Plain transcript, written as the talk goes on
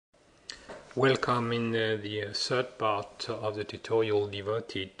Welcome in the third part of the tutorial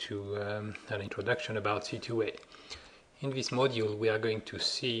devoted to an introduction about C2A. In this module we are going to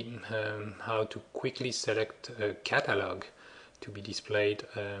see how to quickly select a catalog to be displayed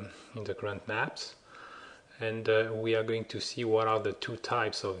in the current maps, and we are going to see what are the two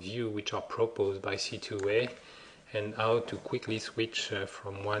types of view which are proposed by C2A and how to quickly switch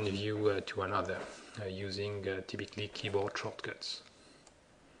from one view to another using typically keyboard shortcuts.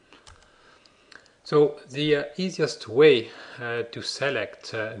 So the easiest way to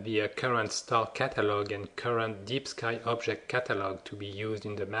select the current star catalog and current deep sky object catalog to be used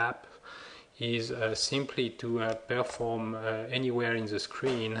in the map is simply to perform anywhere in the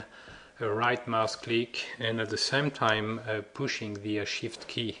screen a right mouse click and at the same time pushing the shift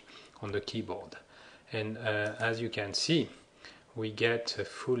key on the keyboard. And as you can see, we get a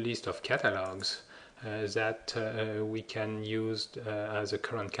full list of catalogs that we can use as a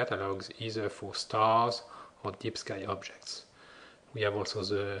current catalogs either for stars or deep sky objects. We have also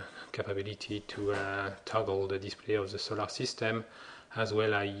the capability to toggle the display of the solar system, as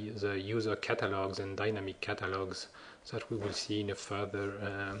well as the user catalogs and dynamic catalogs that we will see in a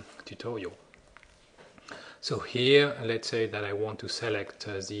further tutorial. So here, let's say that I want to select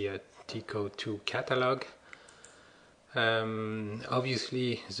the C2A catalog.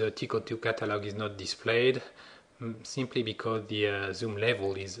 Obviously the C2A catalog is not displayed simply because the zoom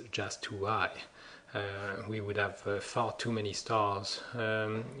level is just too high. We would have far too many stars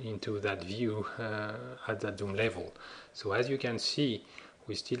into that view at that zoom level. So as you can see,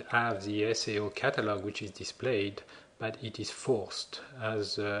 we still have the SAO catalog which is displayed, but it is forced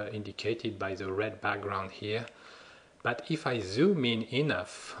as indicated by the red background here. But if I zoom in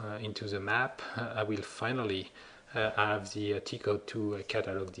enough into the map, I will finally have the C2A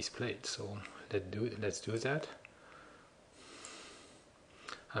catalog displayed. So let's do that.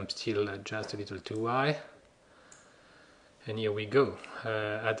 I'm still just a little too high, and here we go.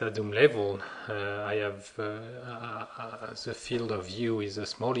 At the zoom level, I have the field of view is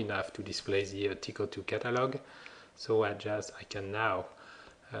small enough to display the C2A catalog. So I can now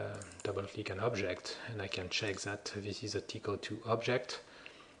double click an object and I can check that this is a C2A object,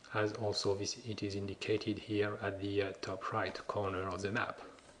 as also it is indicated here at the top right corner of the map.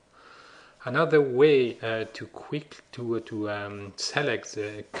 Another way to select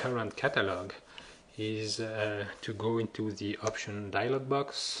the current catalog is to go into the option dialog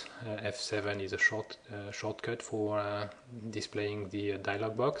box. F7 is a shortcut for displaying the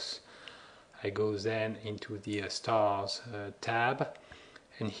dialog box. I go then into the stars tab,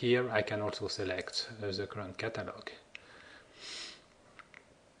 and here I can also select the current catalog.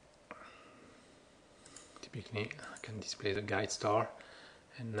 Typically I can display the guide star,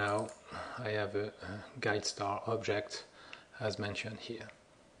 and now I have a guide star object as mentioned here.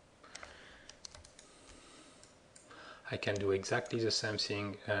 I can do exactly the same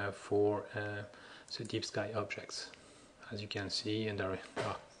thing for the deep sky objects. As you can see, and there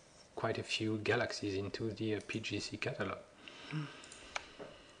are quite a few galaxies into the PGC catalog.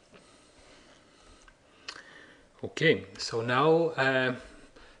 Okay, so now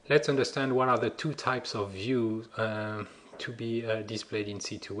let's understand what are the two types of views to be displayed in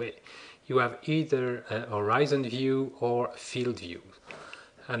C2A. You have either a horizon view or field view.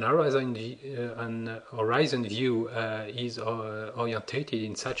 An horizon view is orientated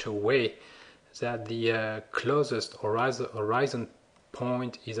in such a way that the closest horizon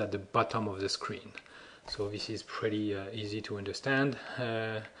point is at the bottom of the screen. So this is pretty easy to understand.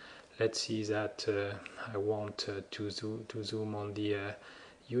 Let's see that I want to zoom on the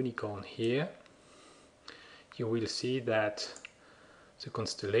unicorn here. You will see that the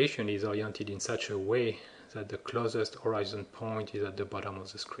constellation is oriented in such a way that the closest horizon point is at the bottom of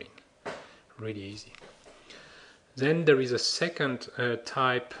the screen. Really easy. Then there is a second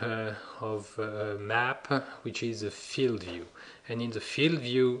type of map, which is a field view. And in the field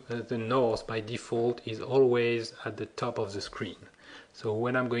view, the north by default is always at the top of the screen. So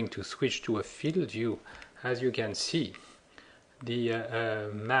when I'm going to switch to a field view, as you can see, the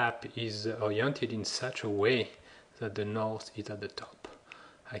map is oriented in such a way that the north is at the top.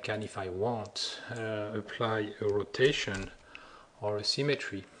 I can, if I want, apply a rotation or a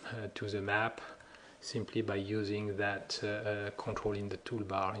symmetry to the map simply by using that control in the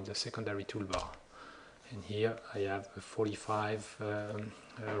toolbar, in the secondary toolbar. And here I have a 45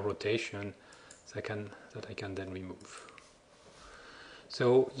 rotation that I can then remove.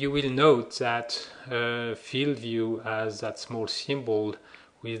 So you will note that field view has that small symbol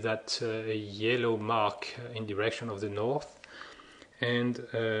with that yellow mark in direction of the north, and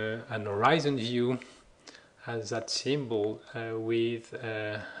an horizon view as that symbol with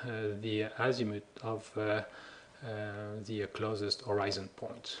the azimuth of the closest horizon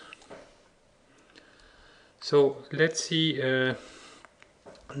point. So let's see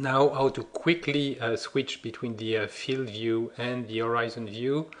now how to quickly switch between the field view and the horizon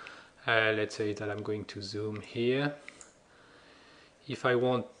view. Let's say that I'm going to zoom here. If I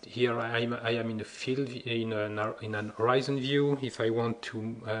want, here I am in a field in an horizon view. If I want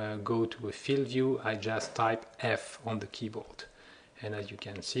to go to a field view, I just type F on the keyboard, and as you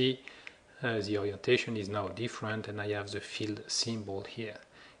can see, the orientation is now different, and I have the field symbol here.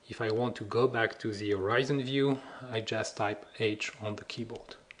 If I want to go back to the horizon view, I just type H on the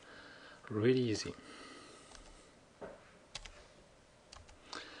keyboard. Really easy.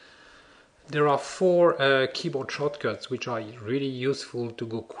 There are 4 keyboard shortcuts which are really useful to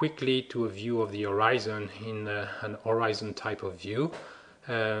go quickly to a view of the horizon in an horizon type of view.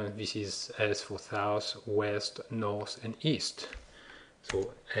 This is S for south, west, north and east.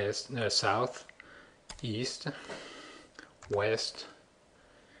 So south, east, west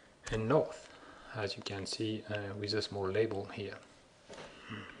and north, as you can see with a small label here.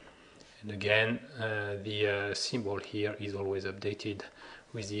 And again, the symbol here is always updated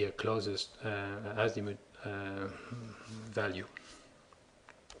with the closest azimuth value.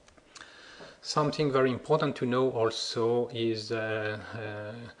 Something very important to know also is S,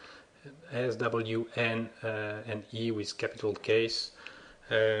 W, N and E with capital case,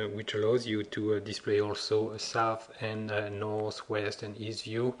 which allows you to display also a south and north, west and east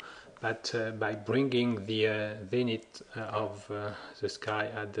view, but by bringing the zenith of the sky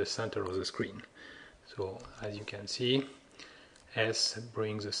at the center of the screen. So as you can see, S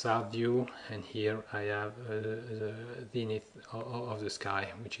brings the south view, and here I have the zenith of the sky,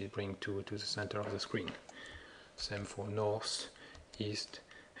 which is bring to the center of the screen. Same for north, east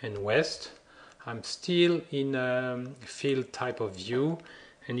and west. I'm still in field type of view,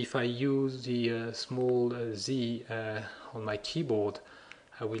 and if I use the small Z on my keyboard,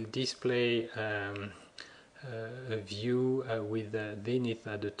 I will display a view with the zenith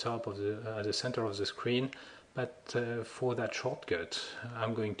at the top of the center of the screen. But for that shortcut,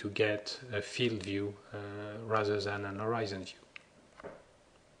 I'm going to get a field view rather than an horizon view.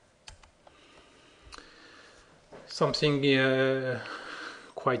 Something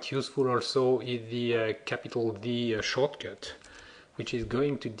quite useful also is the capital D shortcut, which is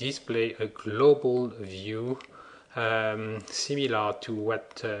going to display a global view similar to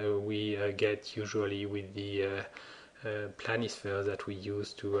what we get usually with the planisphere that we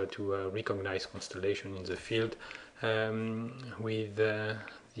use to recognize constellation in the field, with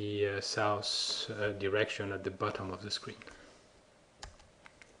the south direction at the bottom of the screen.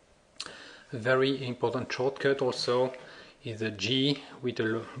 A very important shortcut also is the G, which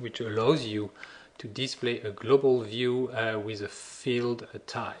allows you to display a global view with a field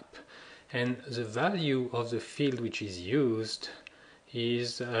type. And the value of the field which is used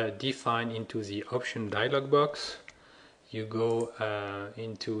is defined into the option dialog box. You go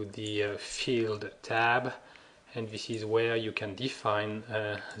into the field tab, and this is where you can define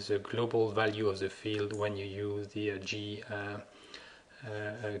the global value of the field when you use the G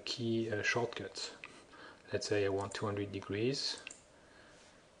key shortcut. Let's say I want 200 degrees.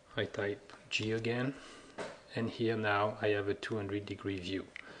 I type G again, and here now I have a 200-degree view.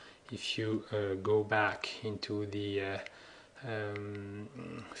 If you go back into the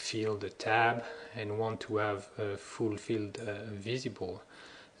field tab and want to have a full field visible,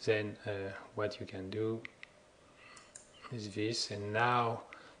 then what you can do is this, and now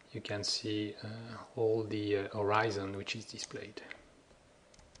you can see all the horizon which is displayed.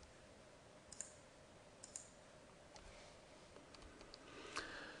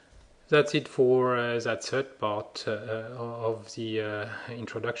 That's it for that third part of the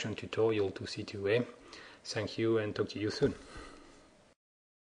introduction tutorial to C2A. Thank you and talk to you soon.